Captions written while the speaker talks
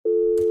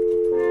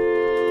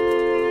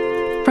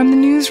from the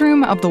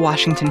newsroom of The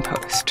Washington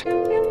Post.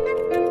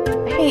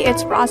 Hey,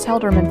 it's Ross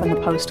Helderman from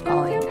The Post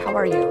calling. How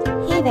are you?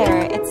 Hey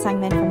there, it's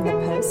Sungmin from The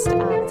Post.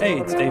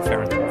 Hey, it's Dave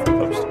Farrington from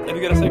The Post. Have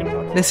you got a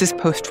second? This is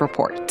Post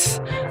Reports.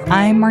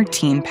 I'm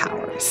Martine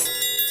Powers.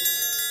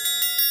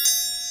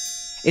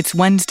 It's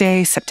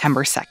Wednesday,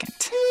 September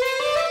 2nd.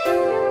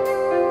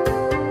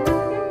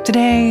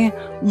 Today,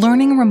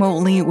 learning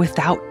remotely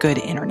without good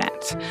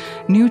internet,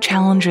 new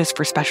challenges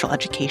for special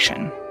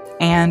education,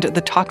 and the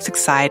toxic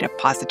side of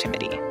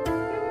positivity.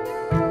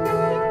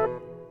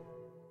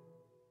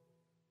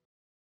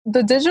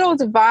 The digital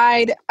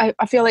divide, I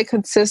feel like,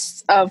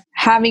 consists of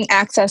having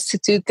access to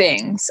two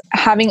things,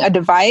 having a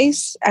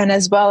device and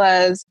as well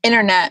as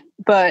internet,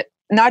 but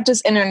not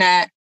just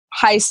internet,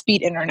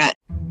 high-speed internet.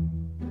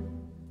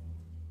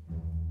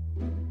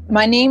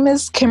 My name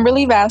is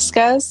Kimberly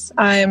Vasquez.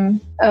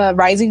 I'm a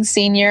rising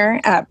senior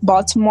at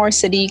Baltimore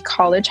City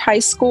College High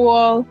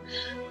School.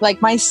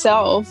 Like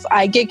myself,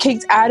 I get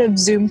kicked out of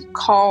Zoom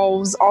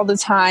calls all the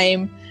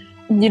time,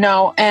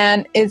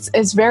 and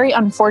it's very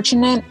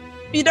unfortunate.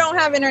 If you don't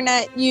have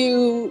internet,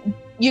 you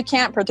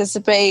can't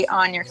participate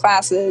on your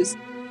classes.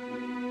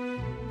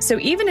 So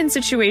even in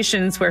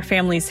situations where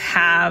families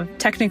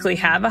technically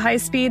have a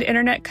high-speed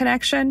internet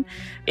connection,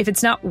 if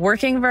it's not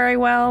working very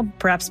well,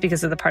 perhaps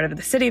because of the part of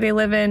the city they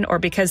live in or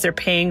because they're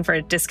paying for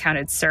a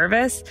discounted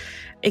service,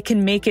 it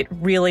can make it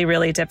really,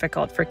 really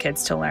difficult for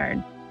kids to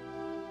learn.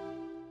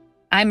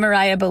 I'm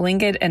Mariah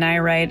Balingit, and I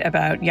write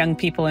about young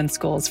people in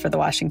schools for The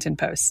Washington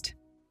Post.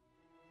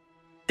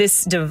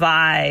 This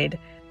divide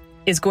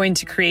is going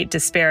to create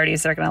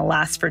disparities that are going to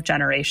last for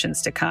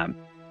generations to come.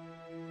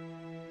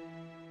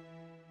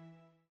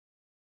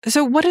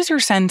 So what is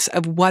your sense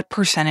of what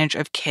percentage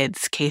of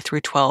kids K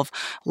through 12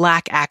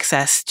 lack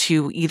access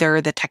to either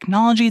the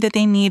technology that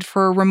they need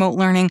for remote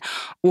learning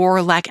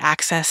or lack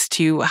access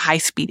to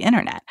high-speed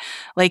internet?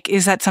 Like,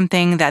 is that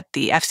something that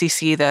the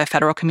FCC, the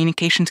Federal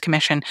Communications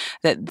Commission,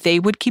 that they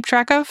would keep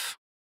track of?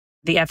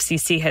 The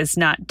FCC has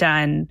not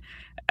done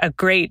a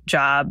great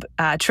job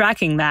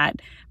tracking that,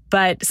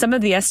 but some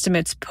of the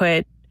estimates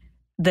put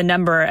the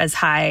number as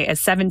high as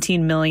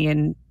 17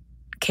 million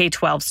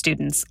K-12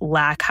 students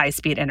lack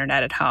high-speed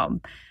internet at home.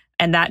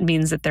 And that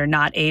means that they're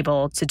not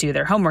able to do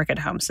their homework at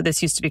home. So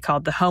this used to be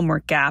called the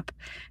homework gap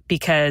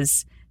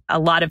because a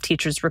lot of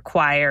teachers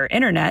require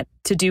internet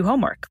to do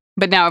homework.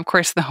 But now, of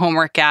course, the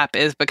homework gap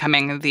is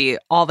becoming the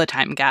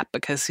all-the-time gap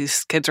because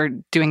these kids are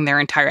doing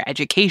their entire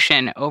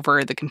education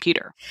over the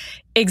computer.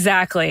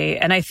 Exactly.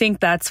 And I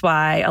think that's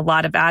why a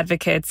lot of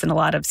advocates and a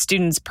lot of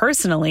students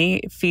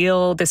personally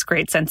feel this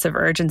great sense of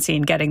urgency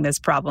in getting this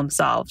problem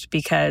solved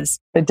because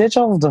the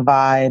digital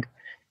divide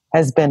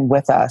has been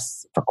with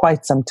us for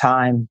quite some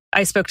time.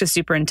 I spoke to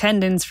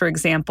superintendents, for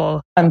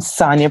example. I'm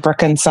Sonia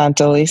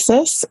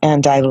Bricken-Santelises,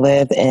 and I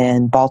live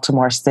in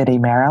Baltimore City,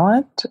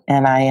 Maryland,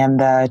 and I am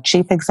the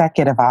Chief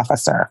Executive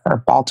Officer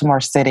for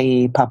Baltimore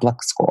City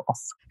Public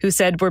Schools. Who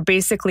said we're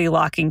basically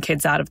locking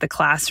kids out of the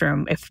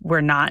classroom if we're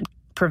not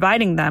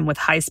providing them with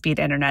high-speed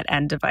internet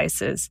and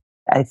devices.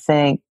 I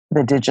think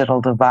the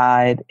digital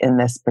divide in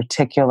this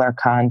particular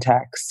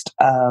context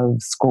of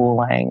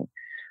schooling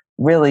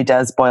really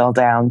does boil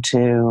down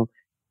to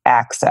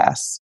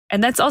access.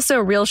 And that's also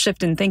a real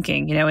shift in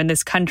thinking. In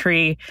this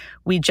country,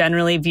 we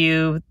generally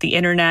view the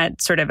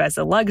internet sort of as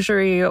a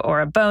luxury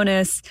or a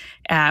bonus.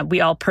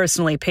 We all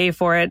personally pay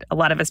for it. A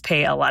lot of us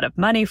pay a lot of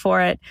money for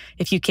it.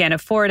 If you can't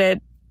afford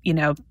it,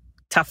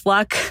 tough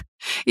luck.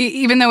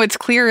 Even though it's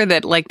clear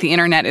that the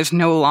internet is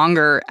no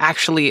longer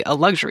actually a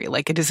luxury,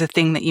 it is a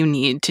thing that you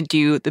need to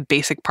do the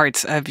basic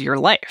parts of your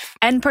life.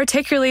 And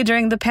particularly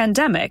during the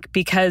pandemic,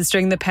 because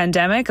during the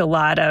pandemic, a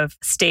lot of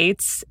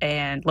states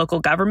and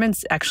local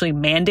governments actually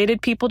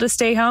mandated people to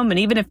stay home. And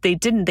even if they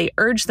didn't, they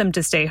urged them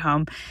to stay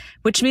home,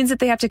 which means that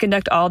they have to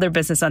conduct all their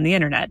business on the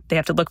internet. They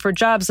have to look for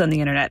jobs on the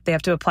internet. They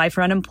have to apply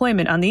for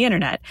unemployment on the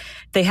internet.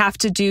 They have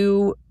to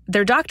do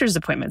their doctor's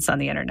appointments on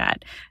the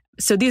internet.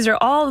 So these are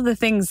all of the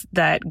things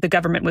that the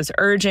government was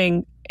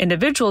urging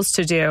individuals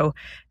to do,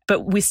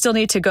 but we still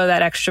need to go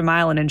that extra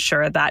mile and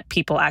ensure that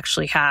people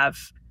actually have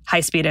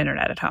high-speed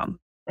internet at home.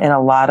 In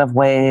a lot of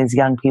ways,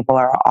 young people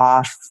are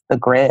off the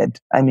grid,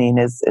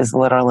 is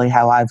literally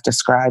how I've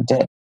described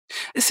it.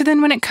 So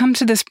then when it comes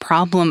to this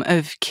problem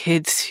of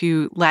kids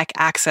who lack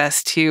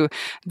access to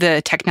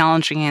the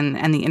technology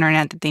and the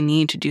internet that they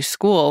need to do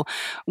school,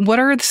 what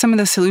are some of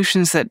the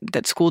solutions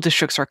that school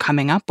districts are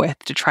coming up with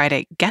to try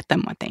to get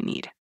them what they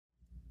need?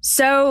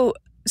 So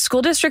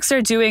school districts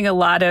are doing a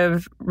lot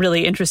of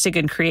really interesting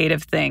and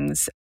creative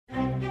things.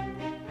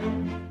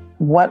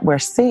 What we're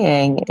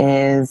seeing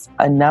is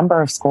a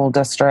number of school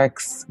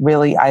districts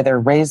really either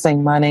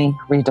raising money,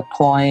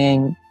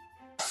 redeploying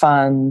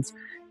funds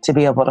to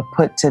be able to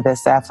put to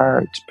this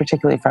effort,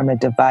 particularly from a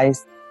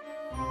device.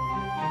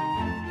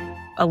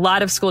 A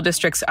lot of school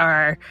districts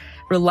are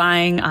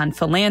relying on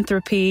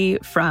philanthropy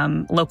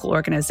from local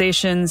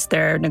organizations.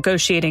 They're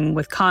negotiating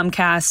with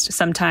Comcast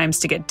sometimes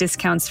to get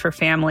discounts for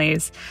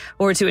families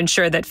or to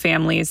ensure that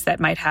families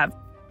that might have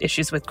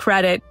issues with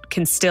credit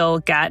can still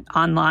get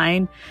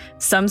online.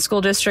 Some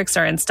school districts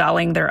are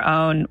installing their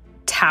own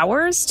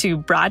towers to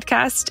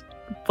broadcast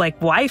like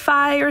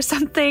Wi-Fi or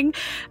something.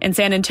 In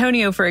San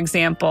Antonio, for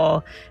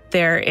example,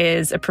 there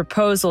is a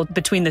proposal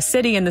between the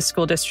city and the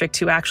school district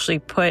to actually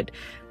put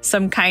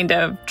some kind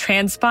of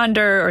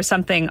transponder or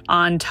something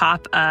on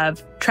top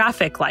of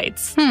traffic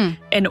lights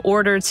in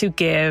order to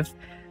give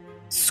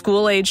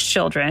school-aged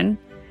children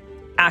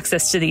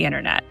access to the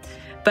internet.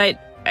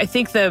 But I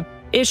think the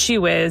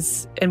issue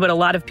is, and what a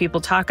lot of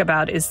people talk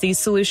about, is these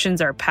solutions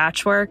are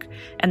patchwork,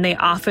 and they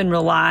often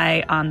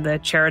rely on the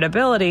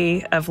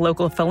charitability of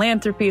local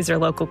philanthropies or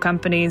local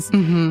companies.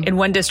 In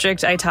one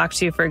district I talked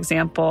to, for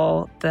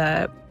example,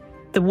 the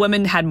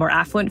women had more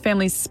affluent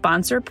families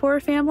sponsor poor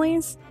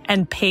families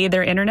and pay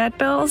their internet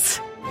bills.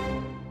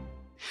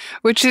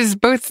 Which is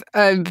both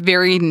a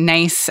very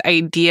nice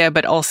idea,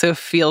 but also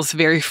feels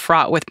very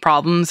fraught with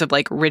problems of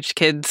like rich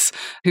kids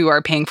who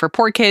are paying for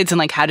poor kids. And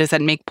like, how does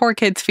that make poor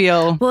kids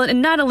feel? Well,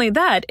 and not only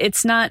that,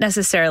 it's not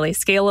necessarily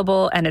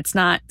scalable and it's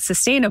not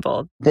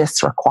sustainable.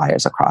 This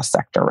requires a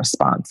cross-sector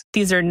response.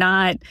 These are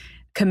not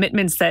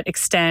commitments that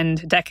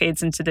extend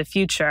decades into the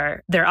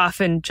future. They're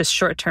often just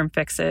short-term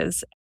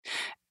fixes.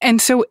 And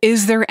so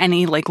is there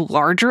any like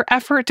larger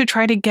effort to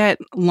try to get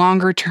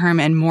longer term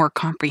and more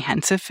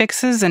comprehensive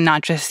fixes and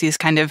not just these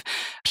kind of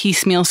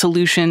piecemeal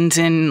solutions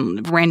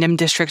in random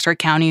districts or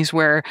counties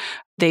where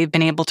they've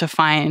been able to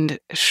find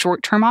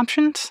short-term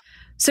options?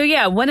 So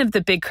yeah, one of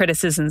the big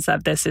criticisms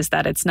of this is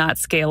that it's not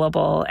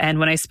scalable. And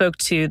when I spoke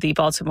to the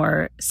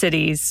Baltimore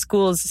City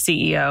Schools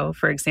CEO,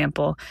 for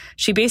example,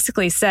 she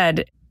basically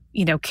said,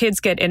 you know, kids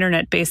get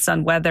internet based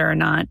on whether or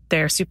not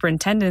their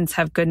superintendents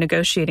have good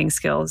negotiating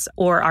skills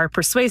or are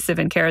persuasive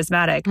and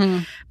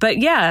charismatic. But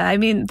yeah, I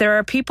mean, there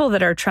are people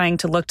that are trying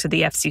to look to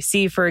the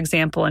FCC, for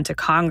example, and to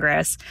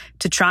Congress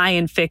to try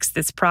and fix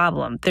this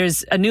problem.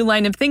 There's a new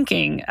line of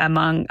thinking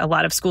among a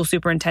lot of school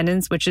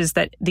superintendents, which is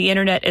that the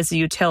internet is a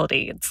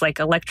utility. It's like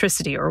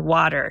electricity or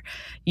water.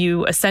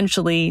 You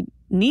essentially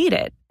need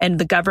it, and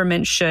the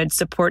government should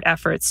support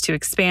efforts to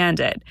expand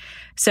it.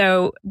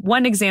 So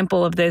one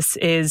example of this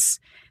is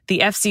the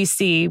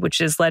FCC,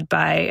 which is led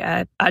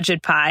by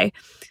Ajit Pai,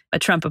 a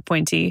Trump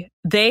appointee.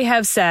 They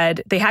have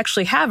said they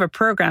actually have a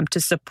program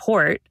to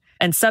support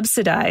and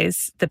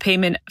subsidize the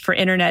payment for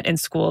internet in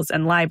schools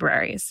and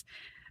libraries.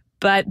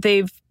 But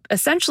they've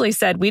essentially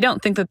said, we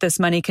don't think that this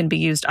money can be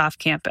used off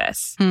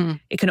campus.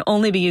 It can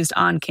only be used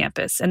on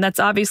campus. And that's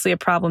obviously a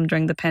problem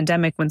during the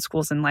pandemic when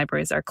schools and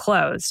libraries are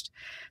closed.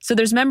 So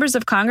there's members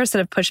of Congress that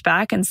have pushed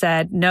back and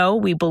said, no,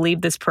 we believe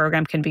this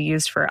program can be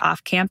used for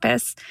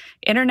off-campus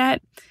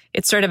internet.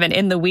 It's sort of an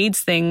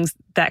in-the-weeds thing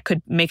that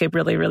could make a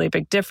really, really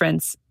big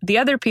difference. The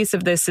other piece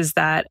of this is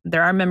that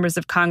there are members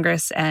of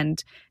Congress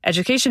and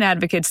education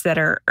advocates that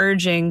are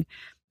urging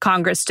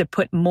Congress to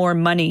put more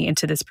money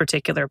into this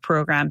particular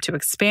program to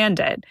expand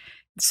it.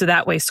 So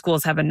that way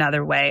schools have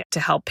another way to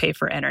help pay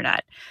for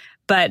internet.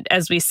 But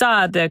as we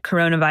saw, the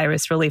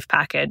coronavirus relief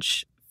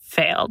package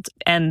failed,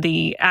 and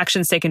the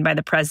actions taken by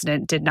the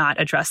president did not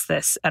address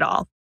this at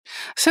all.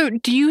 So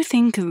do you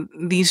think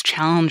these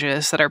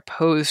challenges that are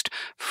posed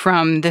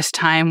from this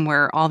time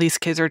where all these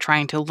kids are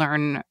trying to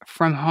learn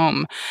from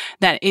home,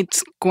 that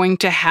it's going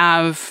to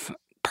have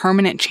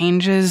permanent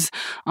changes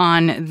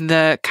on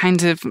the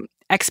kinds of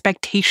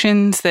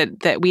expectations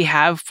that we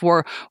have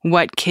for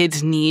what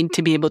kids need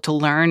to be able to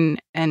learn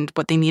and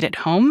what they need at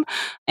home?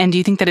 And do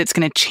you think that it's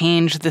going to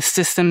change the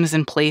systems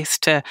in place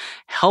to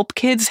help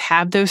kids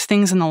have those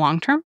things in the long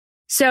term?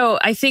 So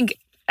I think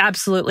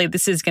absolutely,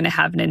 this is going to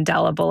have an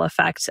indelible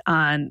effect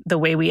on the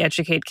way we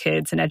educate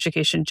kids and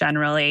education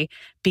generally,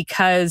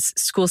 because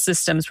school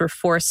systems were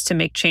forced to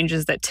make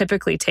changes that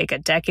typically take a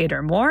decade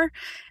or more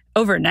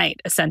overnight,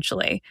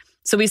 essentially.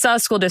 So we saw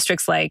school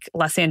districts like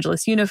Los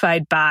Angeles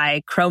Unified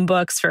buy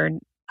Chromebooks for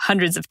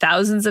hundreds of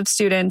thousands of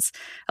students.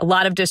 A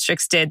lot of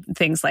districts did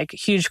things like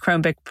huge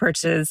Chromebook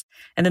purchases,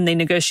 and then they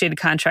negotiated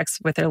contracts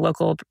with their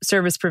local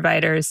service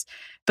providers.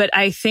 But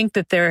I think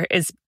that there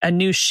is a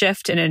new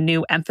shift and a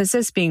new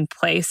emphasis being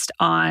placed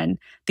on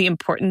the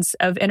importance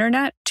of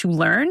internet to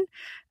learn.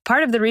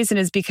 Part of the reason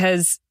is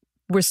because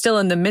we're still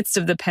in the midst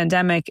of the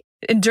pandemic.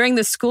 And during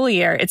the school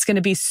year, it's going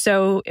to be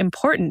so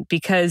important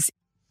because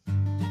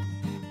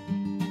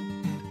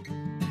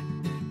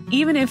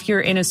even if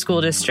you're in a school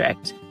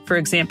district, for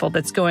example,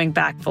 that's going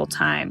back full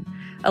time,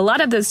 a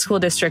lot of those school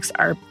districts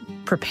are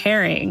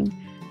preparing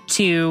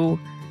to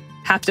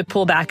have to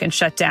pull back and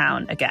shut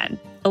down again.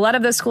 A lot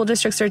of those school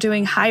districts are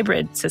doing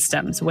hybrid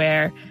systems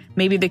where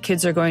maybe the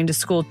kids are going to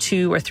school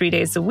 2 or 3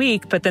 days a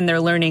week, but then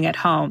they're learning at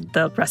home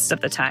the rest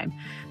of the time.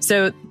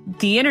 So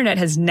the internet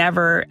has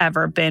never,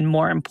 ever been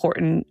more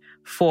important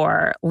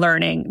for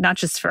learning, not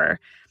just for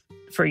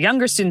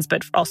younger students,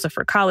 but also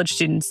for college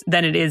students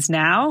than it is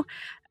now.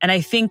 And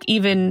I think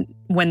even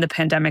when the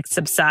pandemic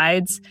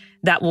subsides,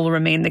 that will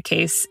remain the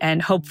case.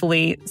 And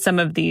hopefully some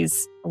of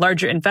these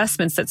larger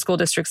investments that school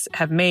districts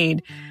have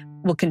made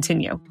will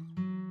continue.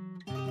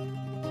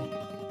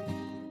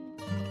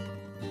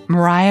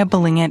 Mariah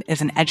Balingit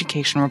is an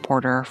education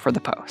reporter for The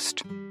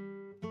Post.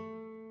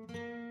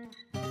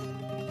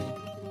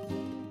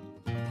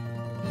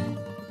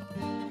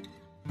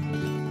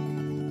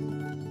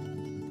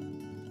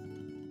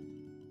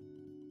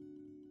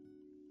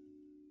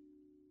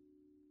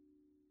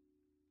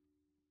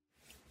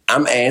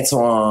 I'm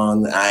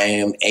Antoine. I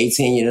am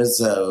 18 years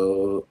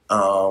old.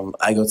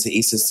 I go to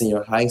Eastern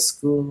Senior High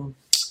School.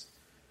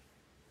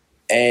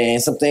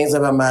 And some things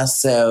about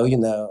myself,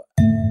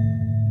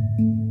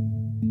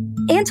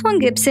 Antoine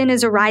Gibson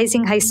is a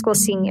rising high school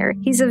senior.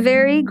 He's a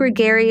very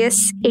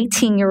gregarious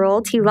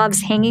 18-year-old. He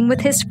loves hanging with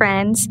his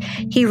friends.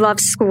 He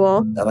loves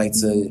school. I like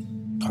to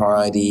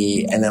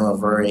party, and I'm a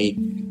very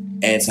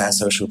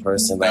antisocial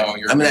person.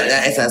 I'm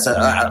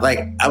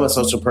a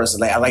social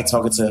person. I like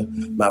talking to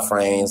my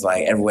friends.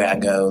 Everywhere I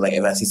go,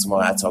 if I see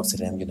someone, I talk to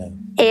them.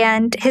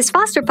 And his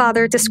foster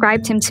father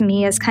described him to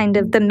me as kind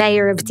of the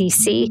mayor of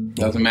DC.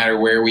 Doesn't matter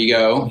where we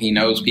go, he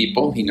knows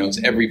people. He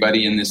knows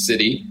everybody in this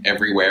city,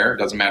 everywhere.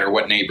 Doesn't matter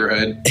what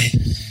neighborhood.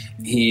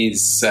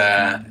 He's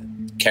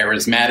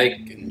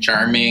charismatic and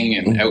charming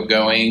and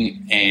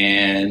outgoing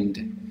and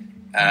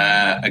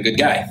a good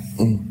guy.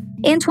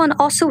 Antoine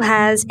also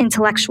has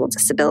intellectual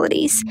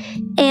disabilities,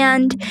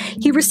 and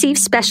he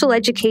receives special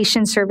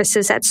education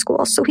services at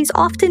school. So he's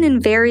often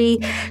in very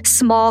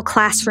small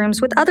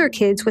classrooms with other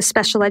kids with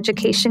special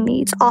education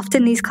needs.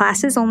 Often these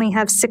classes only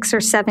have 6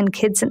 or 7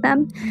 kids in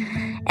them.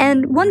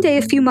 And one day,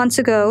 a few months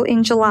ago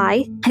in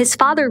July, his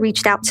father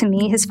reached out to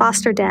me, his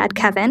foster dad,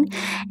 Kevin,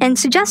 and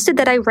suggested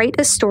that I write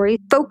a story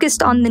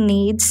focused on the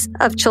needs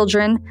of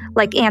children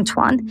like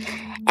Antoine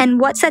and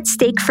what's at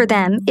stake for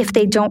them if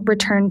they don't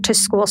return to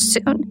school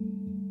soon.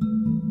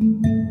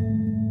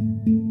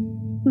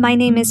 My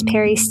name is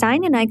Perry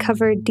Stein, and I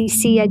cover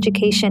DC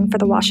education for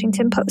the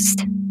Washington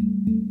Post.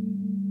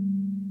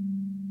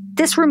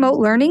 This remote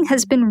learning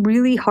has been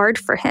really hard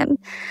for him.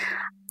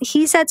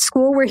 He's at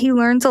school where he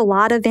learns a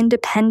lot of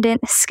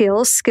independent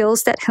skills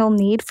that he'll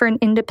need for an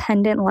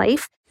independent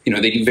life.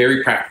 They do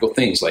very practical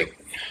things like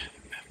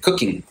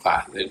cooking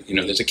class.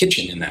 There's a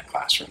kitchen in that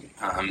classroom.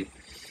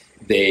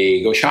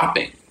 They go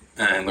shopping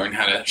and learn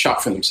how to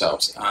shop for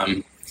themselves.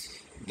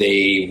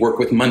 They work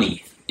with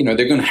money. They're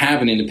going to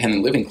have an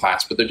independent living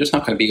class, but they're just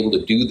not going to be able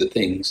to do the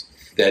things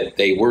that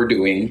they were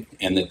doing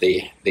and that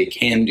they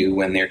can do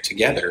when they're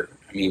together.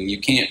 I mean, you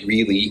can't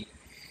really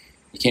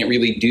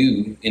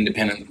do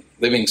independent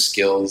living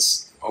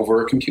skills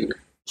over a computer.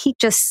 He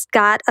just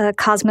got a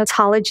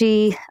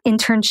cosmetology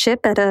internship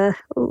at a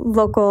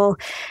local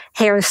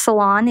hair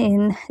salon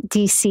in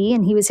DC,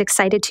 and he was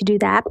excited to do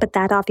that, but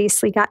that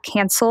obviously got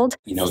canceled.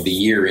 The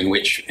year in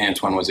which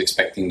Antoine was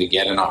expecting to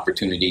get an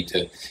opportunity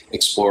to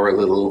explore a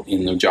little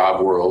in the job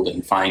world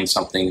and find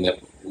something that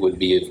would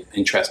be of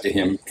interest to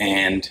him.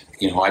 And,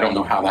 I don't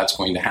know how that's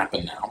going to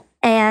happen now.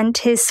 And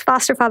his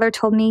foster father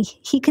told me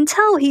he can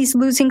tell he's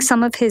losing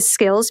some of his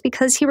skills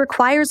because he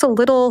requires a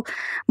little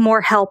more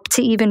help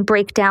to even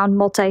break down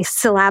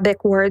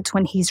multisyllabic words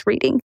when he's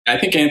reading. I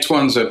think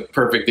Antoine's a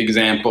perfect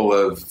example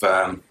of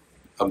the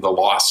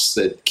loss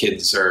that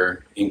kids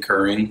are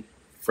incurring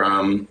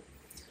from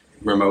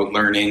remote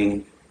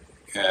learning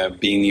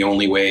being the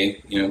only way,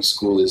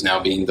 school is now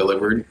being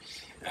delivered.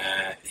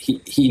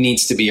 He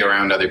needs to be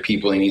around other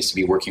people. He needs to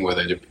be working with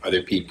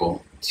other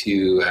people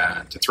to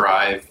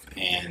thrive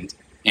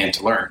and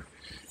to learn.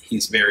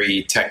 He's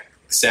very tech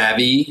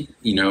savvy,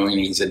 and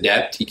he's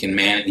adept. He can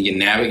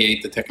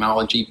navigate the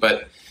technology,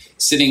 but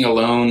sitting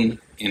alone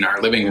in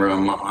our living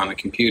room on a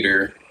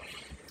computer,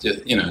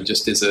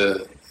 just is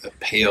a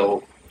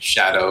pale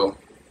shadow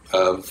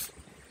of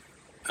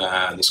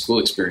the school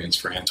experience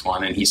for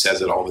Antoine, and he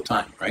says it all the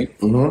time, right?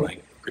 Mm-hmm.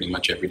 Pretty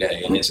much every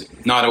day, and it's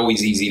not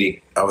always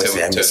easy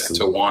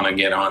to want to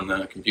get on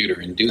the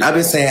computer and do that. I've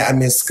been saying I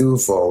miss school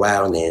for a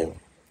while now.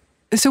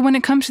 So when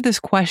it comes to this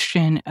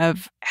question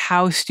of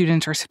how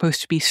students are supposed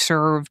to be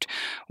served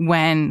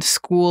when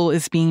school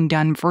is being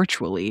done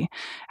virtually,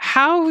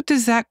 how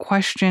does that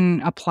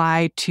question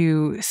apply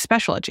to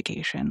special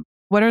education?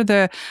 What are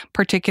the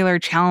particular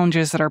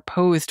challenges that are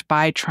posed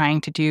by trying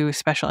to do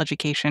special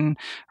education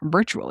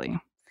virtually?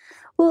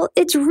 Well,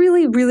 it's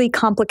really, really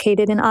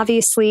complicated. And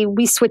obviously,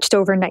 we switched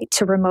overnight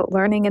to remote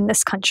learning in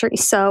this country.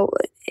 So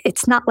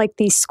it's not like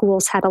these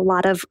schools had a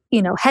lot of,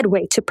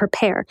 headway to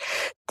prepare.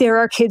 There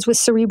are kids with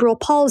cerebral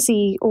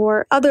palsy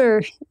or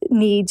other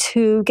needs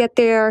who get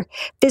their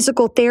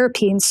physical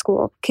therapy in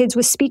school, kids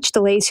with speech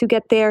delays who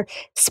get their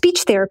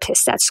speech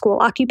therapists at school,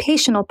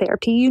 occupational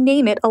therapy, you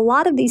name it. A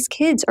lot of these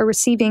kids are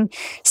receiving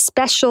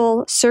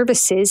special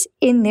services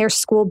in their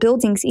school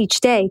buildings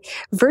each day.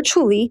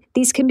 Virtually,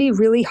 these can be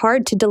really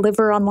hard to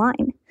deliver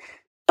online.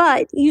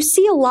 But you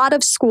see a lot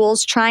of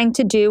schools trying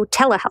to do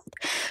telehealth.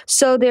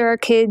 So there are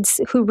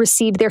kids who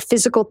receive their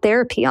physical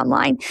therapy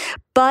online.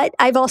 But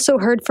I've also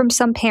heard from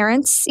some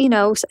parents,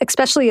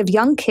 especially of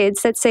young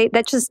kids, that say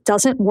that just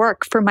doesn't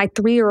work for my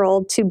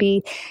 3-year-old to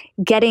be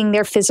getting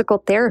their physical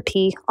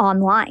therapy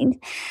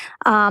online.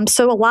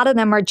 So a lot of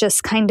them are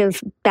just kind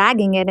of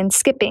bagging it and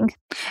skipping.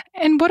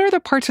 And what are the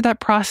parts of that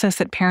process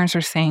that parents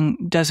are saying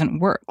doesn't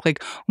work?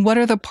 What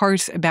are the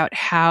parts about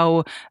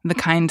how the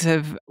kinds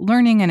of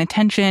learning and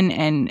attention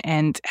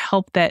and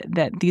help that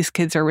these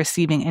kids are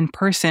receiving in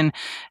person,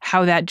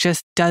 how that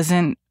just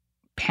doesn't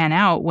pan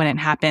out when it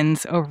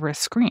happens over a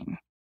screen?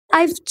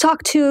 I've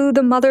talked to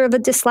the mother of a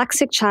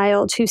dyslexic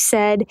child who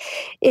said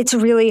it's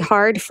really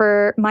hard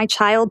for my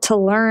child to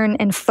learn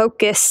and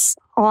focus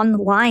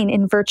online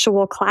in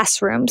virtual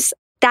classrooms.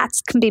 That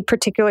can be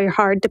particularly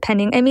hard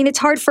it's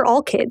hard for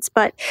all kids,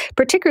 but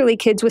particularly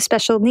kids with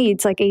special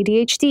needs like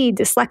ADHD,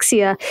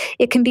 dyslexia.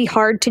 It can be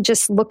hard to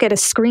just look at a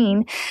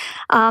screen.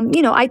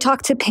 I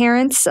talked to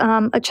parents,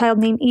 a child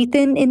named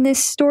Ethan in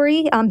this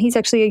story. He's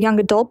actually a young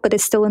adult, but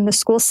is still in the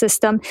school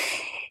system.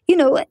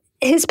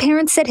 His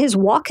parents said his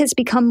walk has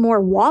become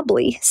more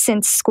wobbly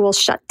since school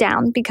shut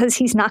down because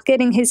he's not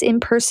getting his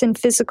in-person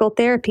physical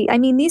therapy.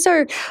 These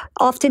are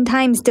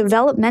oftentimes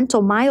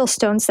developmental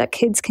milestones that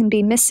kids can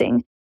be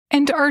missing.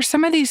 And are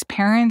some of these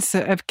parents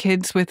of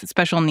kids with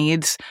special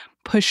needs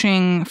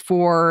pushing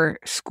for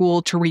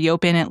school to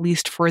reopen, at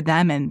least for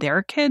them and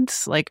their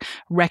kids, like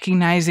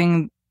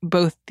recognizing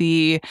both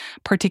the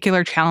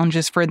particular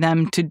challenges for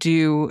them to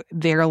do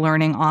their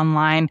learning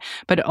online,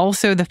 but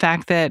also the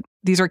fact that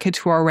these are kids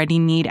who already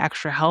need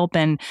extra help,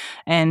 and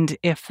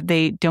if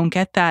they don't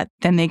get that,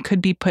 then they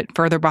could be put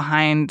further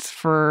behind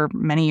for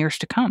many years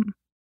to come?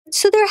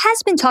 So there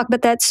has been talk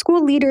about that.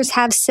 School leaders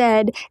have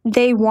said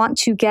they want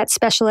to get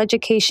special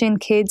education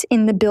kids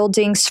in the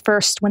buildings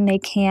first when they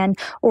can,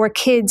 or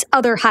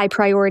other high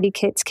priority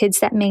kids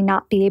that may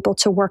not be able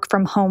to work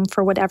from home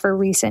for whatever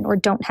reason or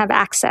don't have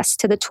access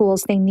to the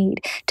tools they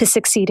need to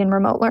succeed in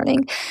remote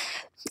learning.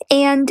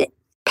 And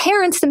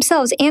parents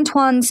themselves,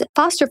 Antoine's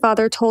foster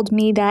father told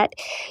me that,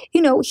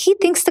 he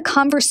thinks the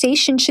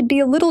conversation should be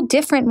a little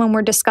different when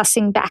we're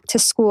discussing back to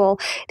school.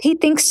 He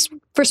thinks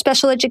for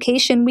special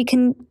education, we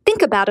can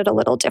think about it a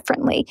little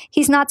differently.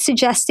 He's not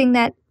suggesting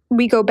that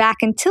we go back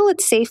until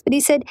it's safe, but he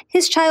said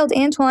his child,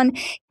 Antoine,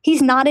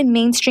 he's not in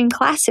mainstream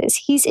classes.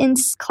 He's in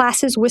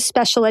classes with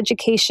special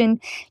education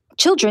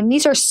children.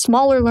 These are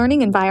smaller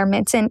learning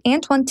environments, and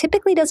Antoine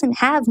typically doesn't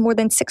have more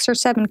than 6 or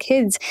 7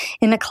 kids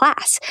in a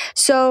class.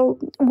 So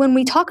when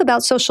we talk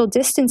about social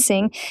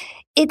distancing,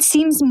 it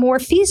seems more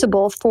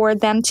feasible for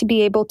them to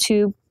be able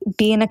to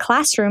be in a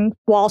classroom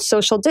while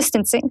social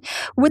distancing.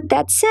 With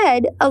that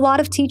said, a lot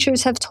of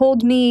teachers have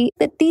told me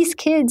that these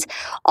kids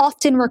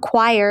often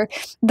require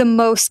the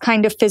most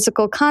kind of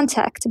physical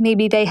contact.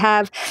 Maybe they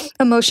have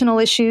emotional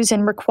issues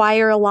and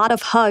require a lot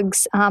of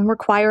hugs,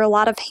 require a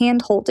lot of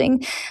hand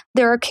holding.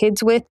 There are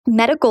kids with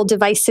medical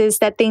devices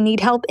that they need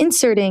help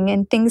inserting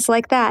and things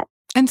like that.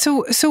 And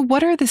so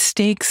what are the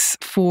stakes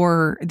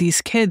for these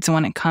kids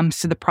when it comes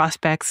to the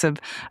prospects of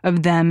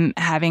them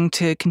having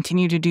to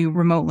continue to do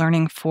remote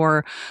learning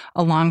for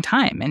a long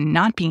time and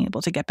not being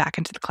able to get back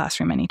into the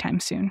classroom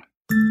anytime soon?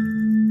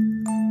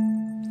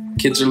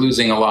 Kids are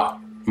losing a lot.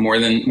 More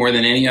than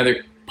any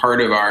other part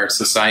of our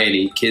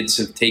society, kids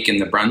have taken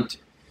the brunt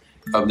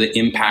of the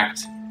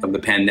impact of the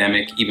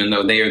pandemic, even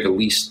though they are the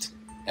least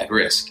at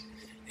risk.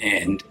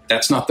 And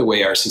that's not the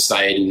way our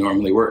society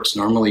normally works.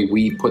 Normally,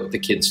 we put the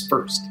kids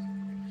first.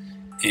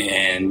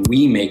 And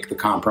we make the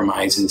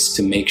compromises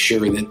to make sure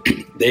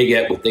that they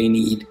get what they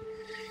need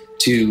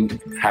to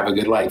have a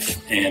good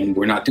life. And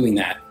we're not doing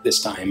that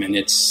this time. And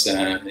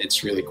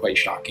it's really quite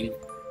shocking.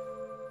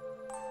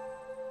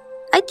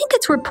 I think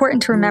it's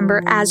important to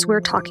remember as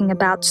we're talking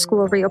about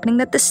school reopening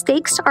that the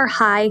stakes are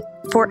high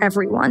for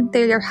everyone.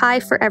 They are high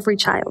for every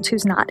child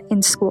who's not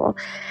in school.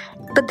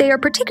 But they are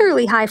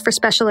particularly high for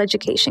special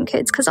education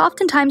kids because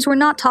oftentimes we're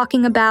not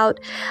talking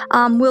about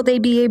will they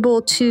be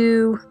able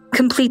to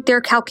complete their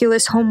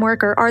calculus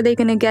homework or are they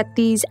going to get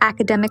these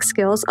academic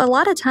skills. A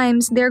lot of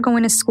times they're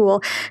going to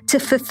school to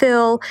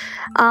fulfill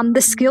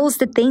the skills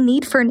that they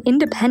need for an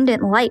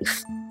independent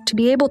life, to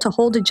be able to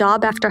hold a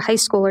job after high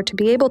school or to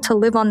be able to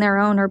live on their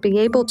own or be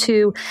able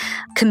to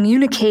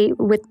communicate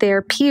with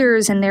their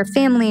peers and their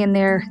family and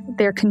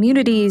their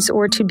communities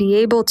or to be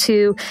able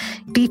to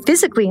be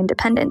physically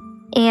independent.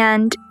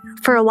 And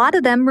for a lot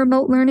of them,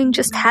 remote learning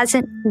just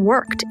hasn't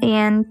worked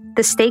and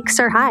the stakes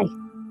are high.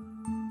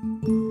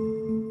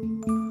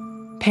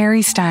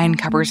 Perry Stein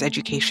covers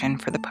education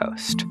for The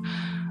Post.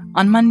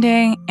 On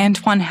Monday,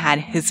 Antoine had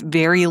his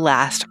very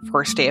last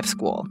first day of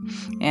school,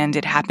 and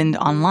it happened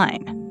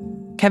online.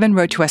 Kevin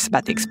wrote to us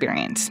about the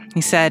experience. He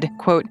said,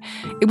 quote,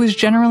 "It was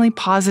generally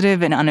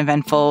positive and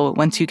uneventful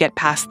once you get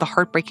past the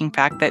heartbreaking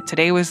fact that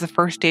today was the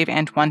first day of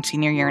Antoine's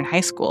senior year in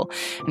high school,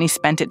 and he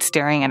spent it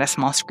staring at a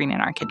small screen in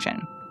our kitchen.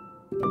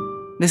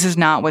 This is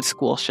not what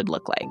school should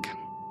look like."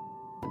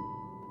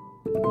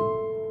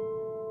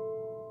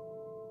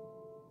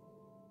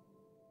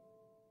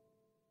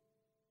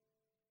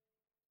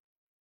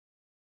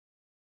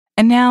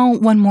 And now,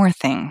 one more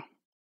thing.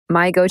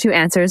 My go-to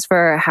answers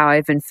for how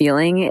I've been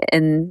feeling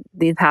in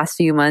the past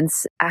few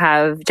months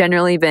have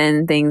generally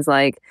been things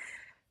like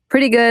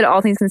pretty good,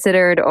 all things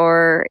considered,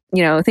 or,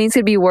 things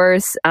could be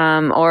worse,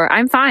 or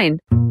I'm fine.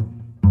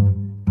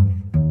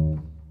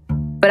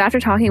 But after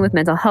talking with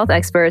mental health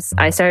experts,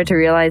 I started to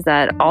realize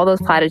that all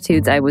those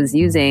platitudes I was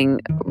using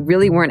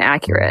really weren't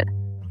accurate.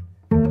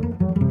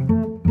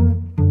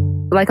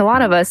 Like a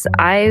lot of us,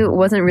 I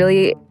wasn't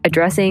really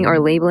addressing or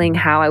labeling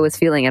how I was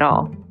feeling at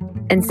all.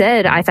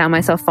 Instead, I found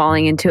myself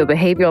falling into a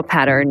behavioral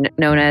pattern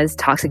known as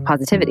toxic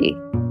positivity.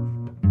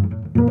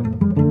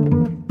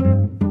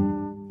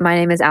 My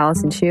name is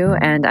Allison Chu,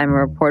 and I'm a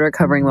reporter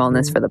covering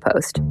wellness for The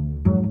Post.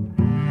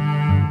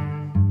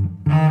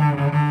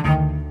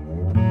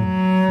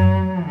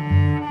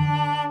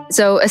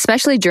 So,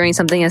 especially during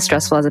something as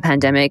stressful as a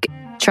pandemic,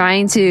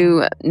 trying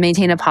to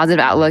maintain a positive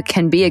outlook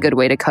can be a good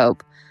way to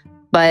cope.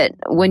 But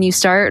when you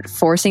start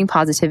forcing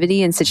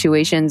positivity in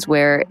situations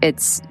where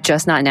it's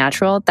just not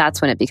natural,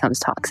 that's when it becomes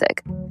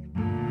toxic.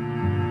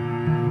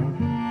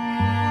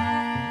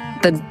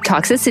 The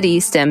toxicity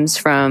stems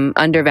from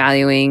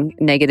undervaluing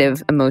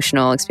negative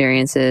emotional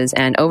experiences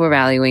and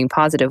overvaluing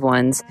positive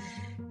ones.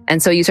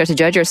 And so you start to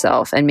judge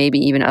yourself and maybe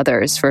even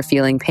others for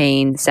feeling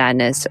pain,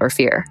 sadness, or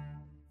fear.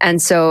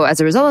 And so as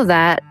a result of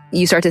that,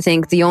 you start to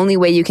think the only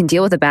way you can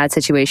deal with a bad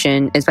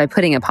situation is by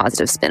putting a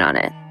positive spin on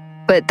it.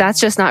 But that's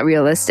just not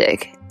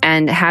realistic.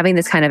 And having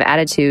this kind of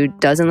attitude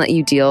doesn't let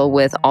you deal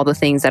with all the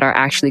things that are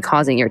actually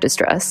causing your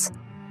distress.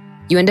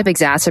 You end up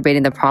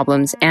exacerbating the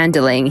problems and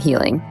delaying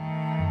healing.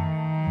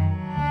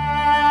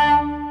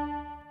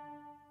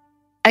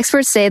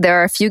 Experts say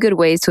there are a few good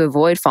ways to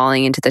avoid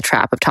falling into the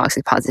trap of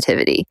toxic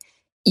positivity.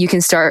 You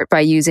can start by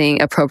using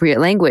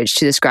appropriate language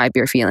to describe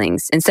your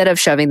feelings instead of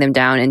shoving them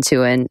down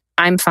into an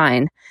 "I'm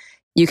fine."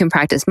 You can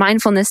practice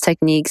mindfulness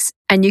techniques,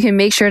 and you can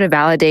make sure to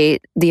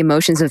validate the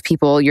emotions of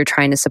people you're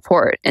trying to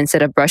support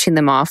instead of brushing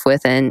them off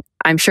with an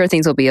 "I'm sure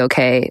things will be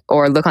okay"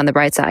 or "look on the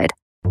bright side."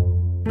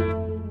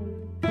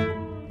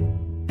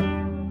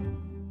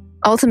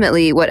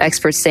 Ultimately, what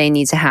experts say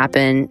needs to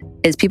happen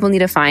is people need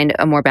to find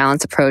a more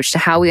balanced approach to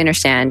how we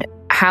understand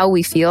how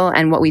we feel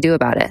and what we do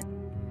about it.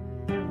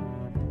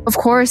 Of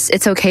course,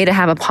 it's okay to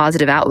have a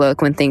positive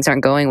outlook when things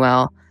aren't going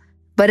well,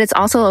 but it's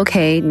also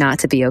okay not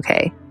to be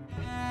okay.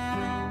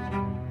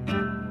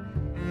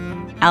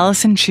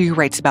 Allison Chu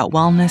writes about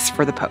wellness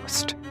for The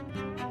Post.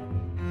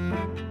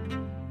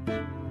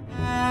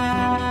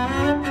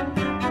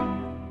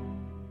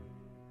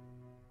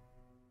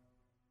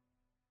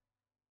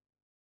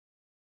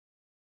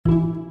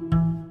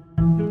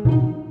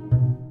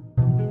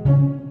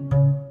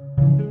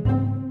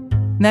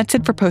 That's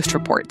it for Post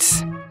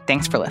Reports.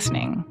 Thanks for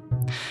listening.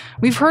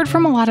 We've heard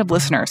from a lot of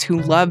listeners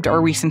who loved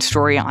our recent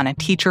story on a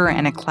teacher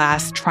and a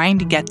class trying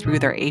to get through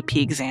their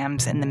AP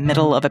exams in the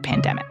middle of a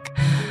pandemic.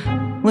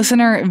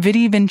 Listener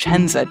Vidi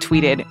Vincenza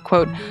tweeted,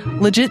 quote,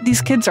 "Legit,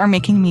 these kids are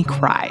making me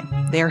cry.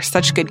 They are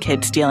such good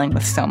kids dealing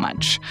with so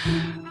much.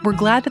 We're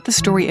glad that the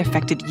story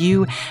affected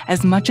you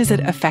as much as it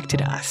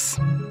affected us."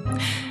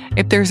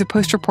 If there's a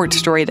Post Report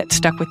story that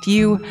stuck with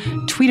you,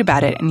 tweet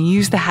about it and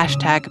use the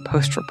hashtag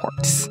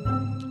PostReports.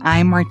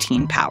 I'm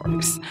Martine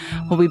Powers.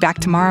 We'll be back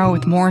tomorrow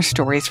with more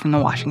stories from the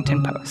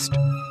Washington Post.